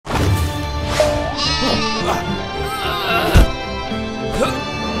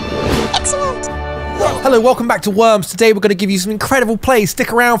Hello, welcome back to Worms. Today we're going to give you some incredible plays.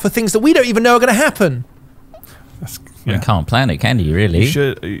 Stick around for things that we don't even know are going to happen. You can't plan it, can you, really?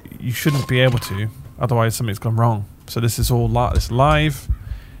 You shouldn't be able to, otherwise something's gone wrong. So this is all it's live,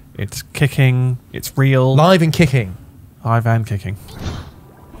 it's kicking, it's real. Live and kicking. Live and kicking.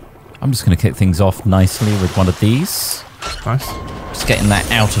 I'm just going to kick things off nicely with one of these. Nice. Just getting that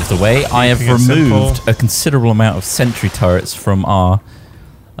out of the way. I have removed a considerable amount of sentry turrets from our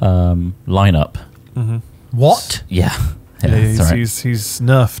lineup. Mm-hmm. What? Yeah. He's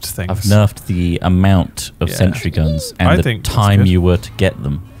nerfed things. I've nerfed the amount of sentry guns and the time you were to get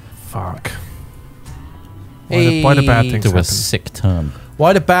them. Fuck. Why do bad things happen? Do a sick turn.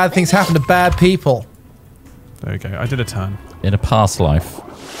 Why do bad things happen to bad people? There we go. I did a turn. In a past life.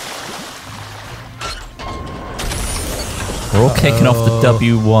 We're all kicking off the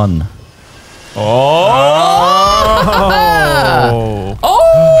W1. Oh!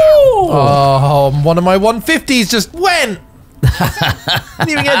 Oh, one of my 150s just went! Didn't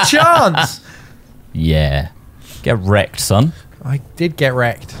even get a chance! Yeah. Get wrecked, son. I did get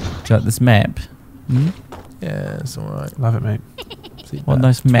wrecked. Do you like this map? Hmm? Yeah, it's alright. Love it, mate. What a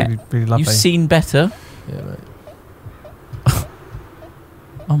nice map. Really lovely. You've seen better. Yeah, mate.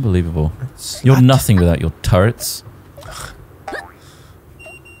 Unbelievable. You're nothing without your turrets.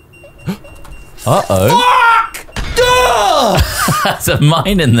 Uh-oh. Fuck! Duh! There's a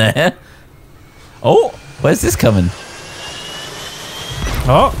mine in there. Oh, where's this coming?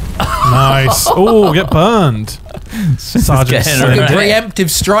 Oh, nice. Oh, get burned. Sergeant Like a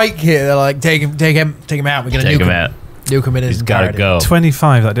preemptive strike here. They're like, take him out. We're going to nuke him out. Nuke him in his entirety. He's got to go.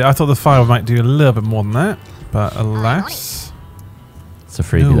 25, that did. I thought the fire might do a little bit more than that, but alas. It's a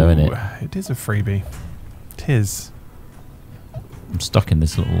freebie though, isn't it? It is a freebie. It is. I'm stuck in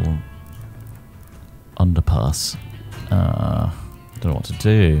this little underpass. Don't know what to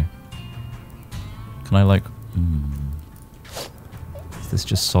do. Can I like... Is this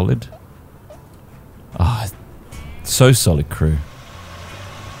just solid? Ah, so solid, crew.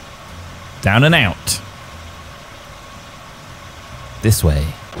 Down and out. This way.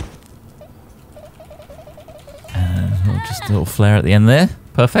 And just a little flare at the end there.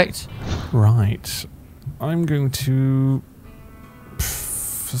 Perfect. Right. I'm going to...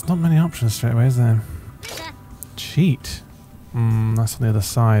 There's not many options straight away, is there? Cheat. That's on the other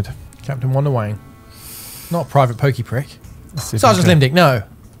side. Captain Wonderwang. Not Private Pokey Prick. Sergeant Slim Dick, no.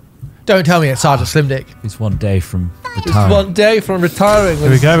 Don't tell me it's Sergeant Slim Dick. He's one day from Just retiring. one day from retiring. Here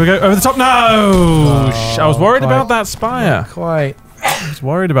we go, over the top. No! I was worried about that spire. Not quite. I was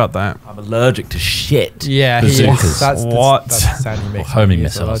worried about that. I'm allergic to shit. Yeah, bazookas. That's what? That's the sound he makes. Homing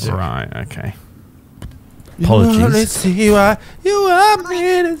missiles. Right, okay. Apologies. See what you want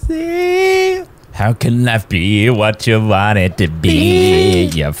me to see. How can life be what you want it to be?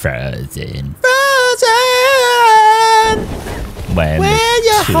 You're frozen. Frozen. When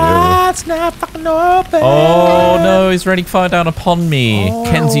your heart's not fucking open. Oh no, he's raining fire down upon me.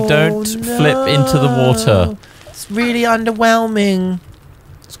 Kenzie, don't flip into the water. It's really underwhelming.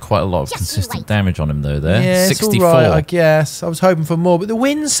 There's quite a lot of consistent damage on him though there. Yeah, 64. it's all right, I guess. I was hoping for more, but the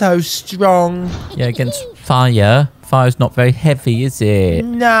wind's so strong. Yeah, against fire. Fire's not very heavy, is it?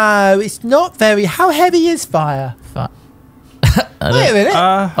 No, it's not very. How heavy is fire? Wait a minute.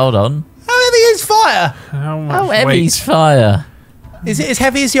 Hold on. How heavy is fire? How heavy is fire? Is it as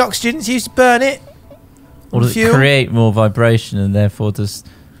heavy as the oxygen it's used to burn it? Or does it create more vibration and therefore does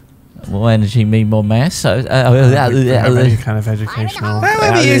more energy mean more mass? So, any kind of educational How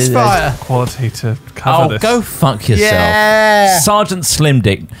heavy is fire? quality to cover this. Go fuck yourself. Yeah. Sergeant Slim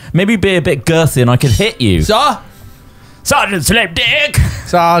Dick. Maybe be a bit girthy and I could hit you. Sergeant Slim Dick!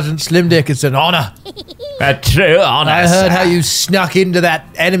 Sergeant Slim Dick, it's an honour. A true honour. I heard how you snuck into that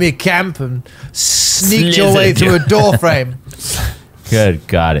enemy camp and sneaked your way through a door frame. Good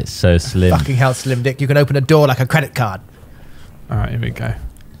God, it's so slim. Fucking hell, Slim Dick, you can open a door like a credit card. Alright, here we go.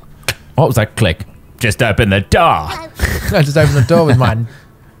 What was that click? Just open the door. I just opened the door with my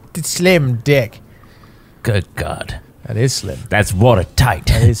Slim Dick. Good God. That is slim. That's watertight.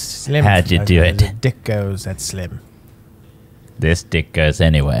 That is slim. How'd you do it? The dick goes, that's slim. This dick goes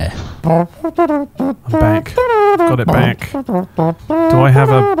anywhere. I'm back. Got it back. Do I have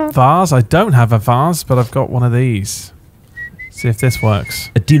a vase? I don't have a vase, but I've got one of these. See if this works.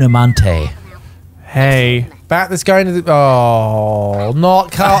 A dinamante. Hey. Back this guy into the... Oh,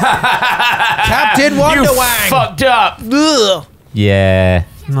 not Captain Wonderwang. You fucked up. Ugh. Yeah.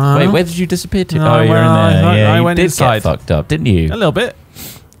 No. Wait, where did you disappear to? No, oh, you're in there. Yeah, I you went did inside. Get fucked up, didn't you? A little bit.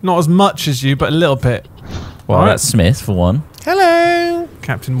 Not as much as you, but a little bit. Well, Right. that's Smith for one. Hello.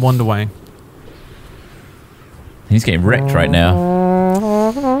 Captain Wonderwang. He's getting wrecked right now.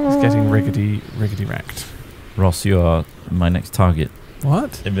 He's getting riggedy wrecked. Ross, you are my next target.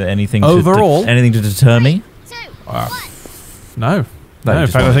 What? Is there anything Overall? anything to deter me? No. No, No, in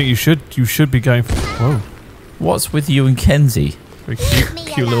just fact, I wanted- think you should be going for... Whoa. What's with you and Kenzie? Very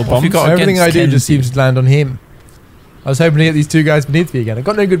cute little What have bombs. you got Everything against I do just Kenzie? seems to land on him. I was hoping to get these two guys beneath me again. I've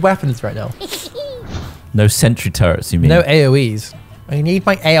got no good weapons right now. No sentry turrets, you mean? No AoEs. I need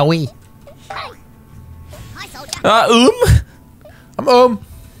my AoE. I'm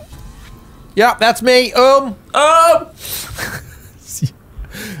Yeah, that's me. We're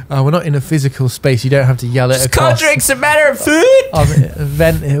not in a physical space. You don't have to yell it across. drink's a matter of food.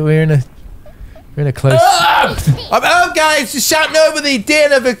 We're in a close. I'm guys, just shouting over the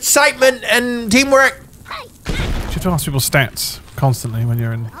din of excitement and teamwork. You should ask people stats constantly when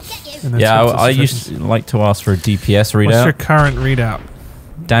you're in the Yeah, sorts of I used situations. to like to ask for a DPS What's your readout. current readout?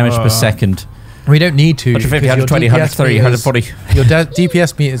 Damage per second. We don't need to. 150, because your 120, DPS 130, meters- 140. Your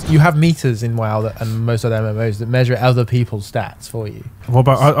DPS meters, you have meters in WoW and most other MMOs that measure other people's stats for you. What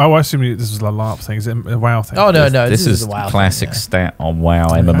about... I assume this was a LARP thing. Is it a WoW thing? Oh, no, This is a WoW classic thing, stat on WoW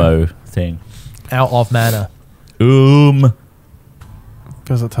MMO thing. yeah. Out of mana. Feels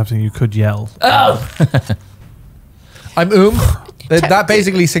like the type of thing you could yell. I'm that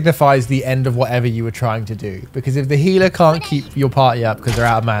basically signifies the end of whatever you were trying to do. Because if the healer can't keep your party up because they're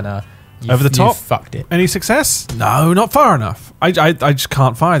out of mana, Over the top? you fucked it. Any success? No, not far enough. I just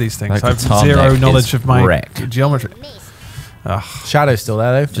can't fire these things. Like I have the Tarn zero deck knowledge is of my wrecked. geometry. Shadow's still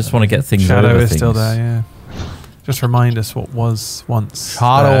there though. Just want to get things Shadow over is things. still there, yeah. Just remind us what was once.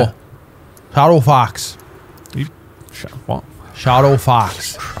 Shadow. Shadow Fox. What Shadow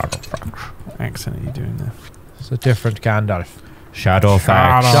Fox. accent are you doing there? It's a different Gandalf. Shadow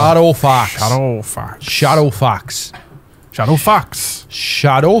Fox. Shadow Fox. Shadow Fox. Shadow Fox. Shadow Fox.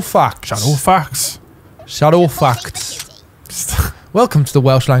 Shadow Fox. Shadow Fox. Shadow Facts. Welcome to the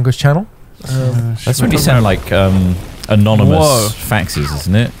Welsh language channel. That's when you sound like anonymous Whoa. faxes,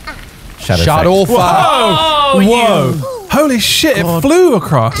 isn't it? Shadow Fax. Fox. Whoa! Holy shit! It God flew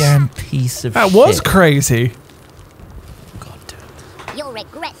across. Damn piece of That shit. was crazy. God damn. You'll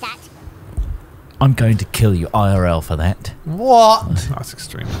regret that. I'm going to kill you IRL for that. What? That's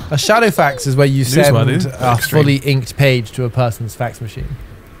extreme. A shadow fax is where you send Newsworthy. a Extreme. fully inked page to a person's fax machine.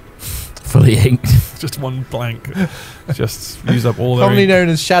 Fully inked. Just one blank. Just use up all Commonly their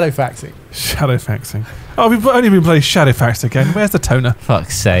known as shadow faxing. shadow faxing. Oh, we've only been playing shadow faxed again. Where's the toner?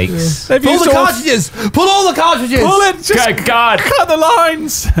 Fuck's sakes. They've Pull used the all- cartridges! Pull all the cartridges! Pull it! Just God. cut the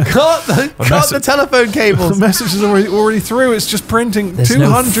lines. Cut the telephone The cables. message is already through. It's just printing There's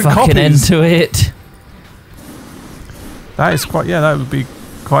 200 no fucking end copies. to it. That is quite. Yeah, that would be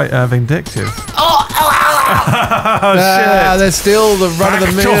quite vindictive. There's still the run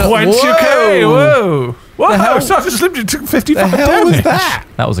of the mill. Whence you came? Whoa! Whoa! hell- So I just literally took The 55 hell damage. was that?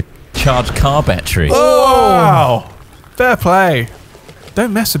 That was a charged car battery. Oh, wow! Fair play.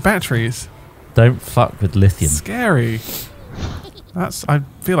 Don't mess with batteries. Don't fuck with lithium. Scary. That's. I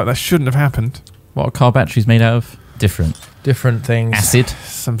feel like that shouldn't have happened. What are car batteries made out of? Different. Different things. Acid.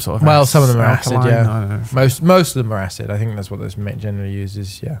 Some sort of. Well, some of them are acid, alkaline, yeah. I don't know. Most of them are acid. I think that's what those generally used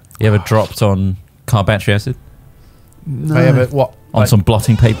is, yeah. You ever dropped on car battery acid? No. I ever, what? On some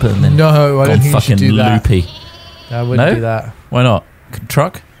blotting paper and then No, I don't gone think you fucking should do that. loopy? I wouldn't No? do that. Why not?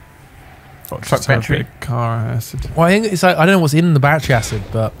 Truck? Truck Truck battery. Car acid. Well, I think it's like, I don't know what's in the battery acid,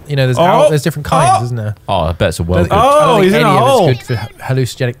 but, you know, there's different kinds, isn't there? Oh, I bet it's a I well don't good. think- I don't Oh, think he's in any a of hole. it's good for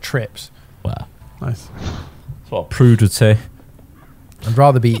hallucinogenic trips. Wow. Nice. That's what Prude would say. I'd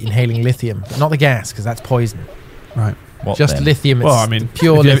rather be inhaling lithium, but not the gas, because that's poison. Right. What Just then? lithium. It's Well, I mean,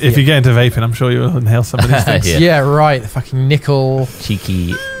 pure if lithium. you get into vaping, I'm sure you'll inhale some of these things. Yeah. Yeah, right. The fucking nickel.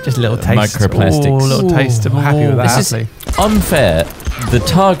 Cheeky Just a little taste. microplastics. Ooh, a little taste of I'm happy with that. This is unfair. The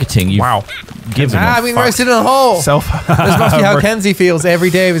targeting you've Wow. given I've him. been roasted in a hole. Self. This must be how Kenzie feels every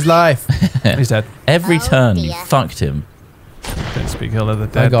day of his life. He's dead. Every Oh, turn you dear. fucked him. Don't speak ill of the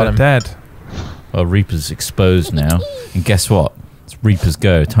dead. got They're him. dead. Well, Reaper's exposed now. And guess what? It's Reaper's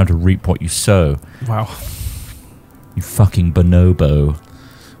go. Time to reap what you sow. Wow. You fucking bonobo.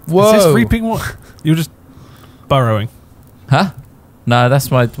 Whoa. Is this reaping what? You're just burrowing. Huh? No,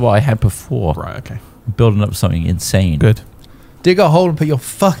 that's what I had before. Right, okay. I'm building up something insane. Good. Dig a hole and put your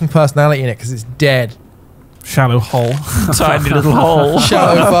fucking personality in it because it's dead. Shallow hole. Tiny little hole.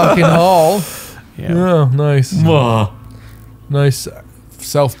 Shallow fucking hole. Yeah. Oh, nice. Whoa. Nice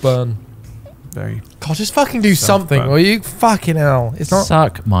self-burn. Very. God, just fucking do something, Self-burn. will you? Fucking hell. It's not...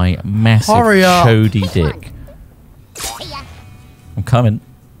 Suck my massive Hurry up. chody dick. Here. I'm coming.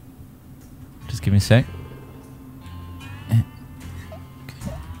 Just give me a sec. Okay.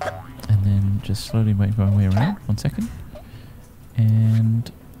 And then just slowly make my way around. 1 second.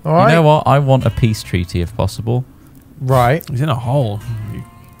 And All right. You know what? I want a peace treaty if possible. Right. He's in a hole. You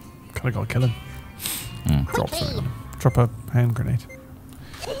kind of got to kill him. Drop something on him. Drop a hand grenade.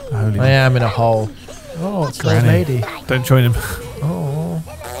 Holy I am in a hole. Oh, it's an old lady. Don't join him. Oh.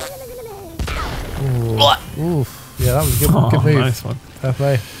 Ooh. Oof. Yeah, that was a good move. Nice one. Fair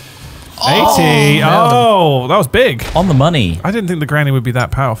play. 80. Oh, that was big. On the money. I didn't think the granny would be that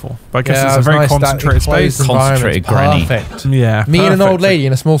powerful, but I guess Yeah, it's it a was very nice that concentrated enclosed space. Concentrated environment. granny. Perfect. Yeah. Me and an old perfect. lady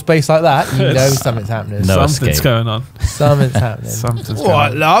in a small space like that, you know something's happening. No Something's escape. going on. Something's happening. Something's What,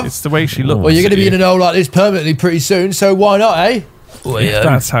 going on. love? It's the way she looks. Well, you're going to at be in you. an hole like this permanently pretty soon, so why not, eh?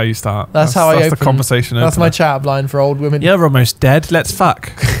 That's how you start. That's how I That's open. the conversation. That's my opener. chat line for old women. You're almost dead. Let's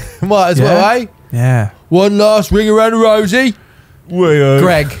fuck. Might as well, eh? Yeah. One last ring around the rosy.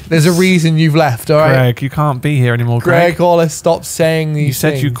 Greg, there's a reason you've left, all right? Greg, you can't be here anymore, Greg Wallace, stop saying these You said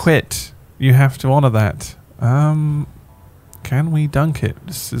things. you quit. You have to honour that. Can we dunk it?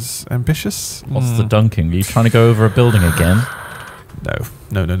 This is ambitious. What's the dunking? Are you trying to go over a building again?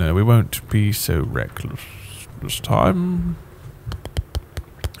 No. We won't be so reckless this time.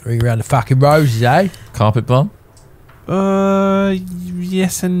 Ring around the fucking roses, eh? Carpet bomb?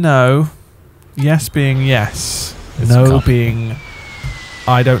 Yes and no. Yes being yes. It's no carpet being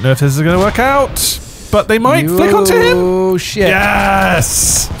I don't know if this is going to work out, but they might flick onto him. Oh, shit.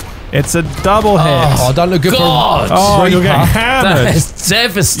 Yes! It's a double hit. Oh, don't look good God! for Oh, you're getting Reaper. hammered. That is You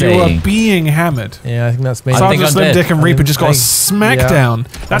devastating. are being hammered. Yeah, I think that's me. I think Sergeant I'm Slim dead. Dick and Reaper just got a think- smackdown.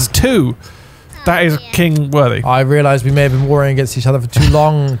 That's 2. That is king worthy. I realised we may have been warring against each other for too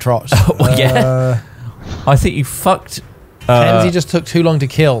long, Trot. Yeah. I think you fucked. Kenzie just took too long to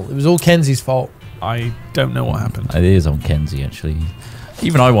kill. It was all Kenzie's fault. I don't know what happened. It is on Kenzie, actually.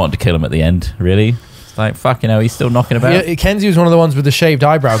 Even I wanted to kill him at the end, really. It's like, fucking hell, he's still knocking about. Yeah, Kenzie was one of the ones with the shaved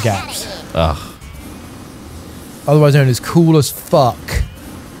eyebrow gaps. Ugh. Otherwise known as cool as fuck.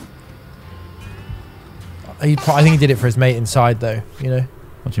 I think he did it for his mate inside, though, you know?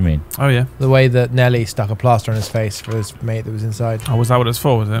 What do you mean? Oh, yeah. The way that Nelly stuck a plaster on his face for his mate that was inside. Oh, was that what it's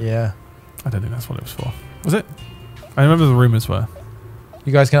for, was it? Yeah. I don't think that's what it was for. Was it? I remember the rumours were.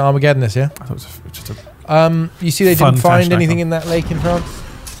 You guys can Armageddon this, yeah? I thought it was just a... You see they Fun didn't find fashion anything icon. in that lake in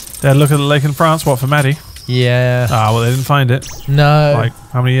France? They had a look at the lake in France. What, for Maddie? Yeah. Ah, well, they didn't find it. No. Like,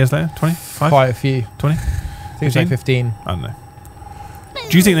 how many years later? 25? Quite a few. 20? I think it's like 15. I don't know.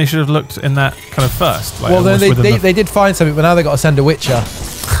 Do you think they should have looked in that kind of first? Like, Well, then almost within they did find something, but now they got to send a Witcher.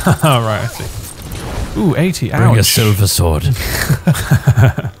 Oh, right, I see. Ooh, 80. Bring a Ouch. silver sword.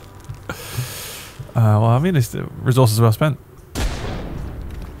 Well, I mean, it's the resources well spent.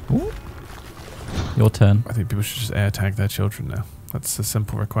 Your turn. I think people should just air tag their children now. That's a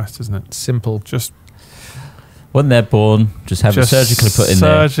simple request, isn't it? Simple. Just When they're born, just have it surgically put in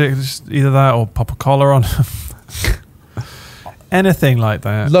there. Just either that or pop a collar on them. Anything like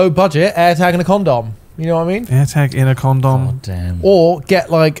that. Low budget, air tag and a condom. You know what I mean? Air tag in a condom. God damn. Or get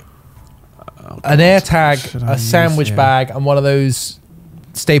like an air tag, Should I a use- sandwich yeah. bag, and one of those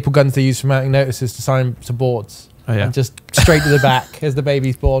staple guns they use for mounting notices to sign to boards. Oh, yeah. And just straight to the back as the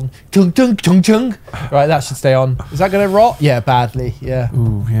baby's born. Chung, chung, chung, chung. Right, that should stay on. Is that going to rot? Yeah, badly. Yeah.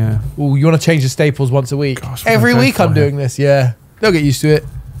 Ooh, yeah. Ooh, you want to change the staples once a week? Gosh, we're every gonna go week for I'm it. doing this, yeah. They'll get used to it.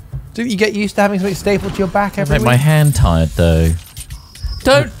 Do you get used to having something stapled to your back every Make week? my hand tired, though.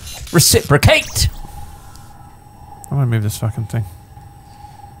 Don't reciprocate! I'm going to move this fucking thing.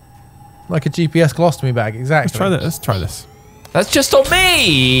 Like a GPS colostomy bag, exactly. Let's try this. Let's try this. That's just on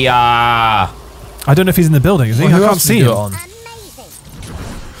me! Ah! I don't know if he's in the building, is he? Well, I who can't else see did you him. do it on?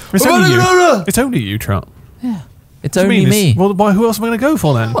 It's only you. It's only you, Trot. It's What do you only mean? me. Well, why, who else am I going to go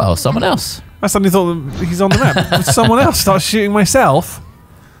for then? Well, someone else. I suddenly thought that he's on the map. Someone else starts shooting myself.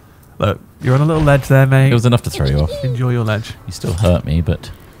 Look, you're on a little ledge there, mate. It was enough to throw you off. Enjoy your ledge. You still hurt me,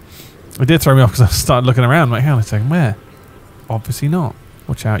 but... It did throw me off because I started looking around. Like, hang on a second, where? Obviously not.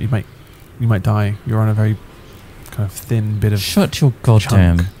 Watch out, you might die. You're on a very kind of thin bit of. Shut your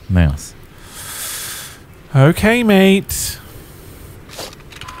goddamn mouth. Okay, mate.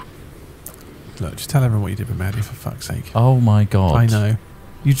 Look, just tell everyone what you did with Maddie, for fuck's sake. Oh my god. I know.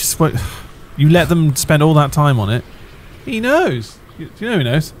 You just won't. You let them spend all that time on it. He knows. Do you know he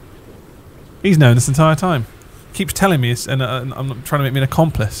knows? He's known this entire time. Keeps telling me, and I'm not trying to make me an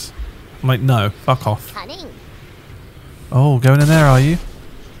accomplice. I'm like, no, fuck off. Cunning. Oh, going in there, are you?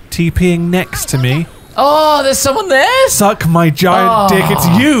 TPing next to me. Oh, there's someone there? Suck my giant dick. It's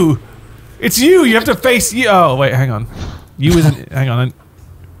you. It's you. You have to face you. Oh, wait, hang on. You isn't. Hang on.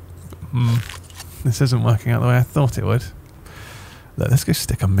 This isn't working out the way I thought it would. Look, let's go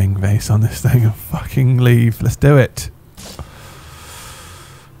stick a Ming vase on this thing and fucking leave. Let's do it.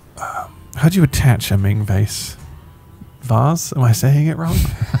 How do you attach a Ming vase? vase? Am I saying it wrong?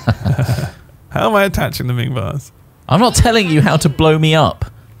 How am I attaching the Ming vase? I'm not telling you how to blow me up.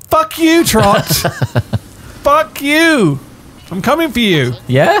 Fuck you, Trot. Fuck you. I'm coming for you.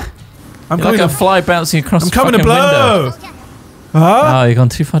 Yeah? I'm You're coming like a to fly bouncing across I'm the coming to fucking blow. window. Huh? Oh, you've gone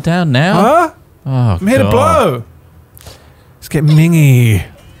too far down now? Huh? Oh, I'm here to God. blow. Let's get mingy.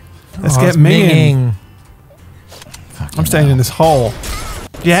 Let's get it's minging. Fucking I'm staying hell. in this hole.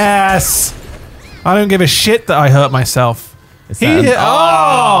 Yes. I don't give a shit that I hurt myself. Is that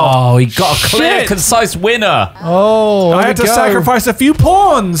Oh, he got a clear, shit. concise winner. Oh, I had to sacrifice a few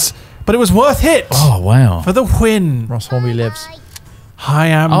pawns, but it was worth it. Oh, wow. For the win. Ross Hornby lives. I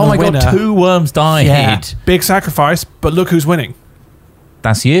am Oh the my winner. God, 2 worms died. Yeah. Big sacrifice, but look who's winning.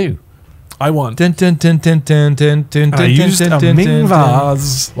 That's you. I won. Dun, dun, dun, dun, dun, dun, dun, I dun, used dun, a dun, Ming dun, dun.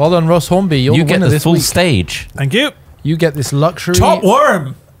 vase. Well done, Ross Hornby. You're You the get winner the this full week. stage. Thank you. You get this luxury Top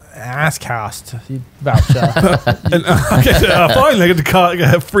worm. ass cast. You voucher. And finally, I get to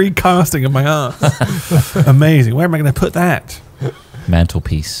get a free casting of my ass. Amazing. Where am I going to put that?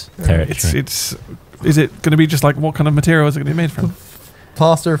 Mantelpiece territory. Is it going to be just like, what kind of material is it going to be made from?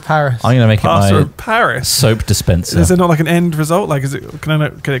 Plaster of Paris. I'm going to make it Plaster my of Paris. soap dispenser. Is there not like an end result? Like, can I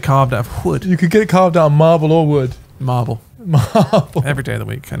not get it carved out of wood? You could get it carved out of marble or wood. Marble. Marble. Every day of the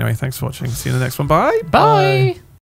week. Anyway, thanks for watching. See you in the next one. Bye. Bye.